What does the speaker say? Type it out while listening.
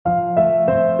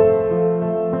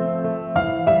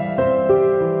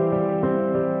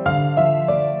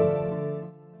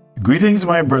Greetings,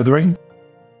 my brethren.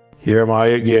 Here am I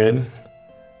again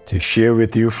to share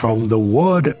with you from the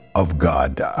Word of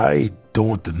God. I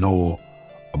don't know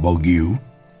about you,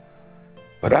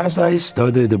 but as I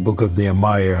study the book of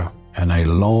Nehemiah and I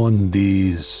learn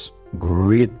these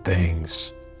great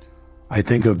things, I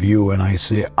think of you and I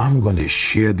say, I'm going to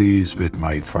share these with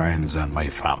my friends and my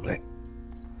family.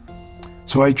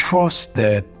 So I trust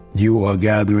that you are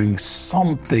gathering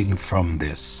something from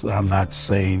this. I'm not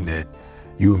saying that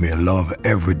you may love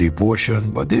every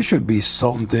devotion, but there should be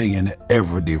something in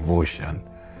every devotion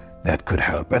that could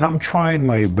help. And I'm trying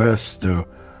my best to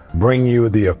bring you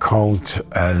the account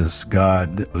as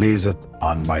God lays it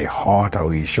on my heart, how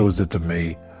He shows it to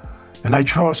me. And I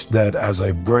trust that as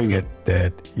I bring it,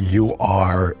 that you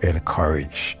are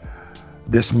encouraged.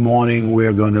 This morning,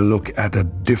 we're going to look at a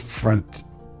different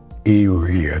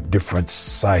area, different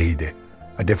side,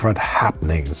 different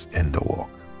happenings in the walk.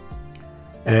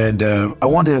 And I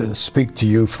want to speak to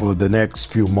you for the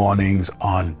next few mornings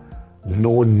on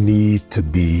no need to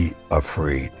be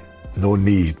afraid. No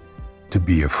need to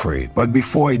be afraid. But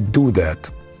before I do that,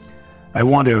 I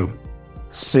want to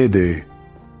say the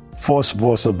first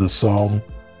verse of the song,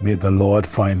 May the Lord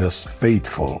Find Us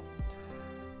Faithful.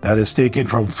 That is taken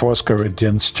from 1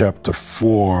 Corinthians chapter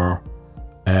 4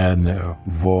 and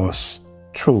verse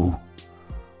 2.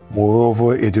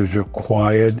 Moreover, it is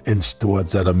required in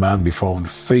stewards that a man be found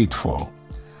faithful.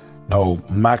 Now,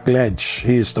 Mac Lynch,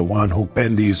 he is the one who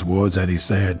penned these words, and he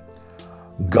said,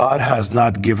 God has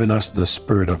not given us the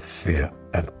spirit of fear,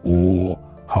 and oh,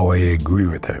 how I agree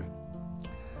with him,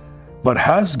 but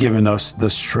has given us the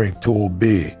strength to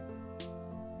obey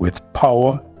with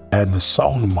power and a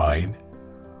sound mind,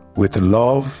 with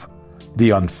love,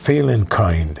 the unfailing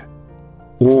kind.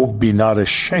 Oh, be not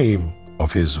ashamed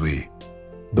of his way.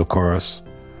 The chorus,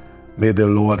 may the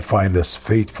Lord find us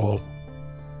faithful.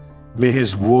 May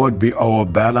his word be our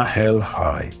banner held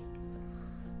high.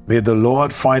 May the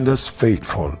Lord find us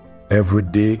faithful every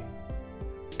day,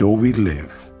 though we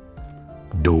live,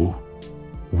 though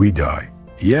we die.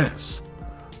 Yes,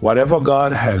 whatever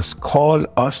God has called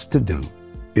us to do,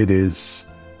 it is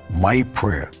my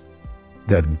prayer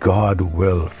that God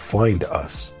will find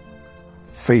us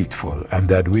faithful and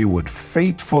that we would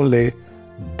faithfully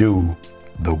do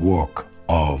the work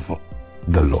of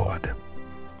the Lord.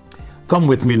 Come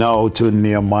with me now to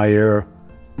Nehemiah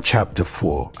chapter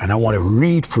 4, and I want to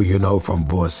read for you now from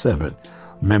verse 7.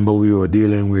 Remember, we were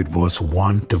dealing with verse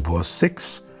 1 to verse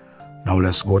 6. Now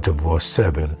let's go to verse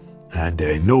 7. And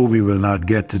I know we will not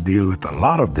get to deal with a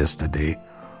lot of this today,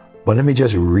 but let me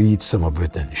just read some of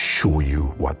it and show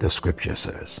you what the scripture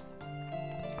says.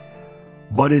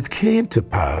 But it came to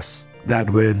pass that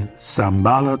when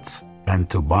Sanballat and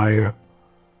Tobiah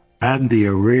and the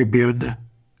Arabian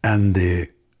and the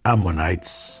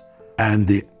Ammonites and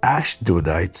the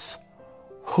Ashdodites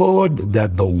heard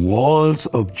that the walls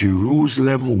of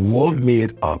Jerusalem were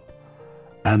made up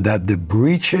and that the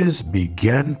breaches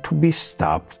began to be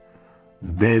stopped,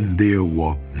 then they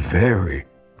were very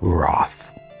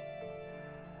wroth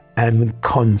and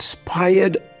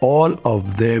conspired all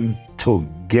of them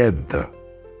together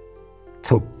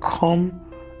to come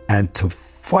and to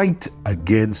fight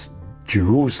against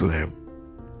Jerusalem.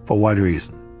 For what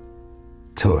reason?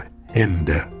 To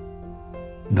hinder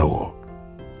the work.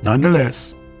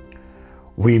 Nonetheless,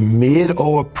 we made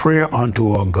our prayer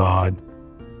unto our God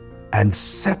and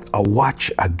set a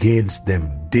watch against them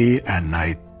day and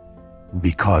night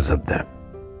because of them.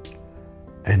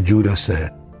 And Judah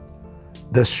said,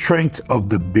 the strength of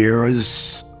the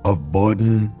bearers of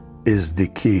burden is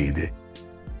decayed,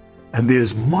 and there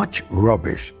is much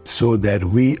rubbish, so that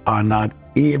we are not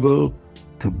able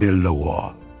to build a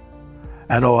wall.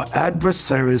 And our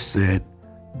adversaries said,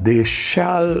 they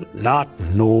shall not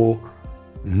know,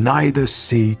 neither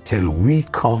see, till we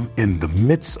come in the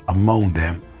midst among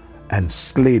them and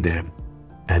slay them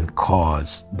and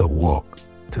cause the work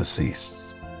to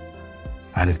cease.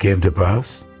 And it came to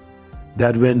pass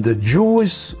that when the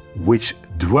Jews which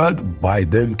dwelt by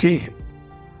them came,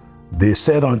 they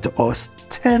said unto us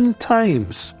 10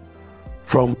 times,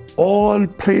 from all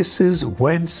places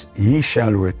whence ye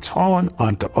shall return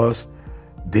unto us,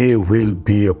 they will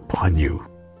be upon you.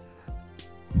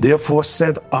 Therefore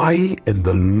said I in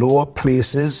the lower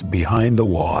places behind the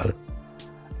wall,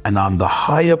 and on the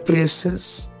higher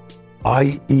places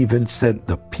I even set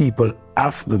the people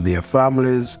after their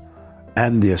families,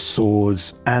 and their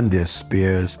swords, and their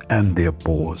spears, and their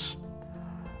bows.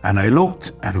 And I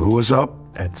looked and rose up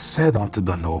and said unto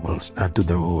the nobles, and to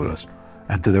the rulers,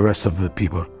 and to the rest of the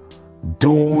people,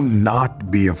 do not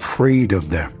be afraid of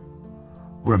them,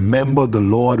 remember the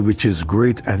Lord which is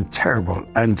great and terrible,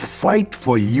 and fight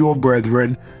for your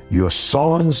brethren, your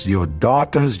sons, your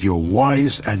daughters, your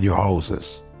wives, and your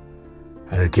houses.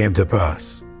 And it came to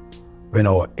pass, when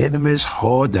our enemies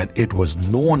heard that it was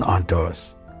known unto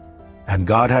us, and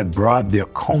God had brought their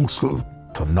counsel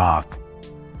to naught,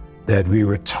 that we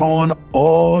return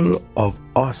all of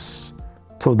us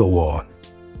to the wall,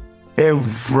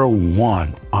 every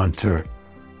one unto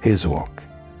his work.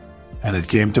 And it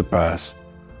came to pass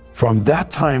from that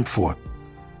time forth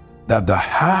that the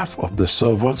half of the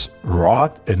servants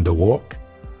wrought in the work,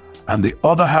 and the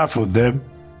other half of them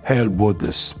held both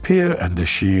the spear and the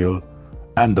shield,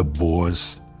 and the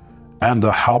bows, and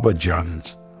the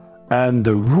habergeons, and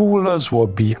the rulers were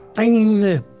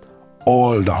behind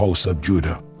all the house of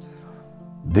Judah.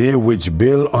 They which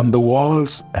build on the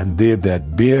walls, and they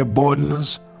that bear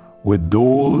burdens, with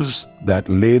those that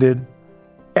laden,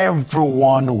 every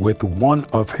one with one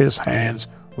of his hands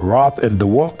wrought in the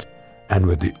work, and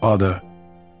with the other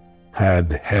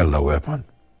had held a weapon.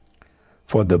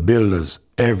 For the builders,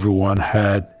 every one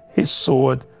had his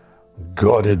sword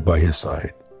girded by his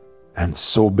side, and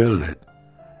so builded.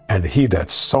 And he that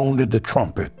sounded the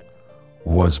trumpet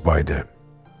was by them.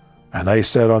 And I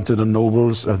said unto the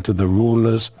nobles, and to the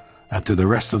rulers, and to the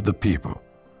rest of the people,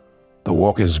 the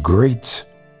work is great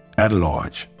and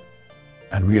large,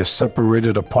 and we are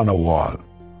separated upon a wall,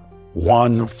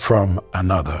 one from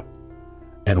another.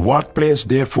 In what place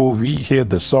therefore we hear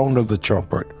the sound of the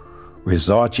trumpet,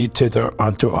 resort ye thither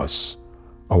unto us.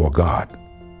 Our God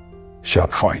shall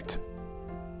fight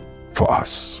for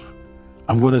us.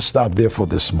 I'm going to stop there for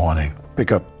this morning.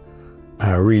 Pick up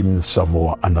reading some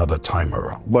more another time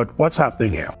around. But what's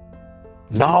happening here?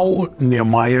 Now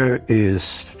Nehemiah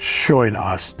is showing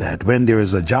us that when there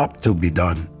is a job to be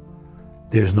done,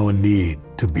 there's no need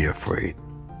to be afraid.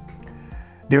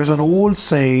 There's an old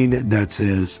saying that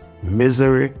says,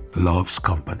 misery loves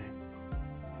company.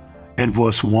 In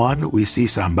verse 1, we see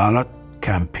Sanballat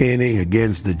campaigning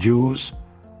against the Jews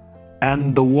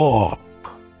and the war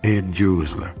in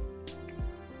Jerusalem.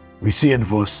 We see in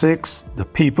verse 6, the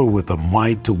people with a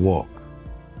mind to walk.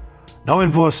 Now in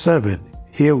verse 7,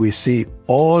 here we see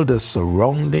all the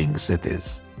surrounding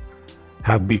cities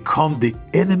have become the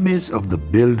enemies of the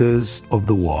builders of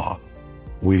the wall.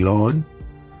 We learn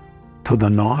to the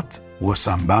north were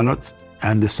Sanballat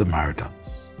and the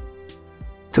Samaritans.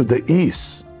 To the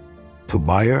east,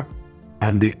 Tobiah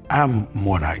and the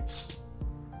Ammonites.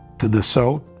 To the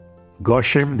south,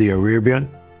 Geshem the Arabian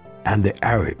and the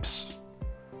Arabs.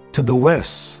 To the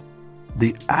west,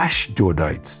 the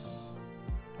Ashdodites.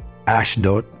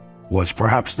 Ashdod was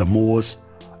perhaps the most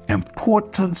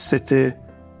important city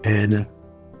in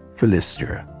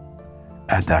Philistia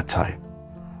at that time.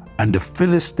 And the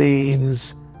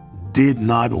Philistines did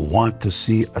not want to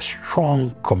see a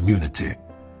strong community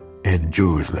in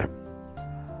Jerusalem.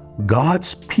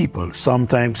 God's people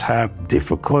sometimes have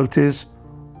difficulties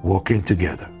working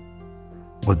together,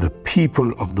 but the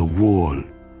people of the world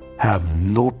have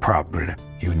no problem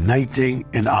uniting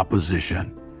in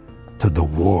opposition to the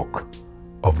work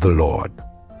of the Lord.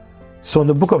 So in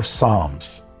the book of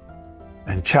Psalms,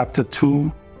 in chapter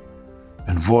 2,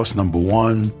 and verse number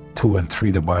 1, 2, and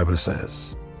 3, the Bible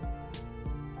says,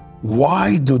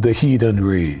 why do the heathen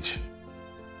rage,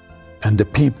 and the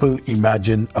people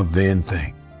imagine a vain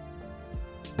thing?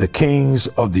 The kings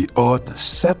of the earth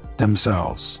set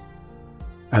themselves,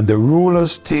 and the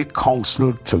rulers take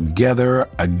counsel together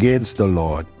against the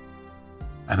Lord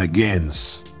and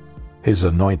against his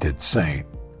anointed, saying,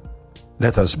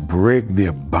 let us break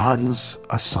their bonds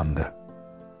asunder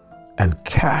and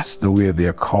cast away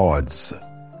their cords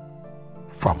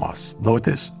from us.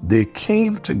 Notice, they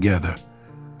came together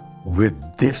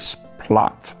with this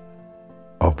plot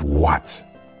of what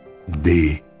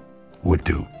they would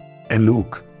do. In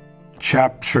Luke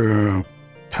chapter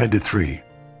 23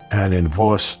 and in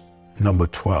verse number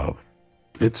 12,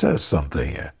 it says something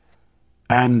here.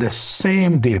 And the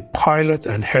same day Pilate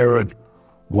and Herod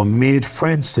were made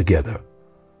friends together,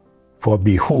 for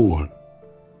behold,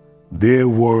 they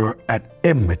were at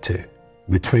enmity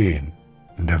between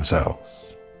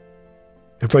themselves.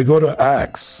 If I go to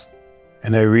Acts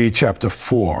and I read chapter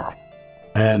 4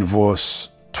 and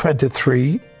verse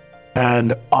 23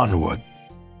 and onward,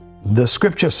 the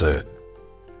scripture said,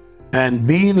 and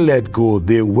being let go,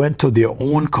 they went to their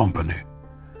own company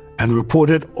and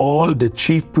reported all the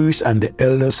chief priests and the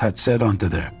elders had said unto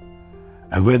them.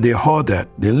 And when they heard that,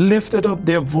 they lifted up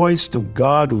their voice to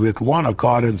God with one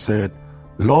accord and said,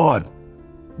 Lord,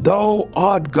 thou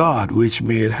art God, which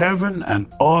made heaven and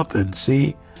earth and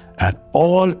sea, and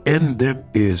all in them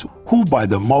is, who by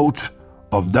the mouth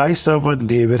of thy servant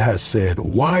David has said,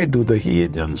 why do the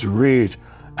heathens rage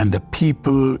and the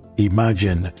people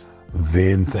imagine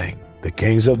vain things? The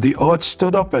kings of the earth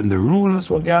stood up and the rulers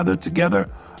were gathered together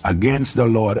against the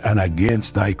Lord and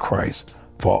against thy Christ,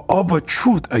 for of a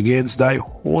truth against thy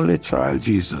holy child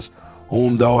Jesus,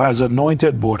 whom thou hast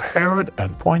anointed, both Herod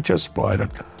and Pontius Pilate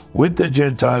with the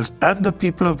Gentiles and the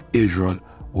people of Israel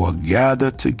were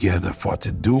gathered together for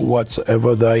to do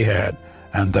whatsoever thy hand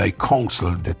and thy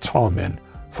counsel determined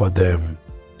for them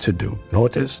to do.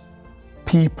 Notice,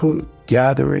 people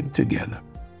gathering together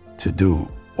to do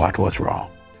what was wrong.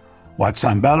 What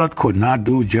Sanballat could not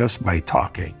do just by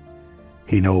talking,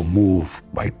 he now moved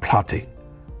by plotting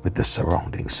with the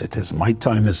surrounding cities. My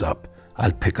time is up.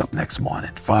 I'll pick up next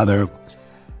morning. Father,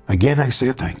 again I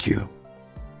say thank you.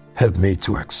 Help me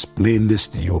to explain this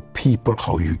to your people,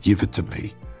 how you give it to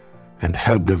me, and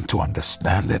help them to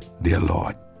understand it, dear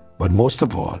Lord. But most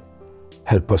of all,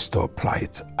 help us to apply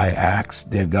it. I ask,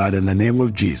 dear God, in the name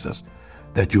of Jesus,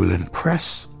 that you will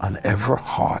impress on every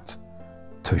heart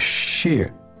to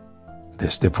share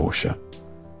this devotion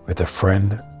with a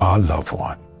friend or loved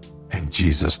one. In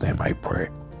Jesus' name I pray.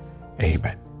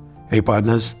 Amen. Hey,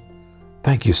 partners,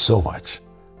 thank you so much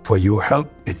for your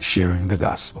help in sharing the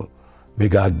gospel. May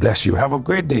God bless you. Have a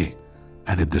great day.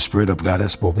 And if the Spirit of God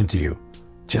has spoken to you,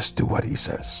 just do what he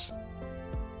says.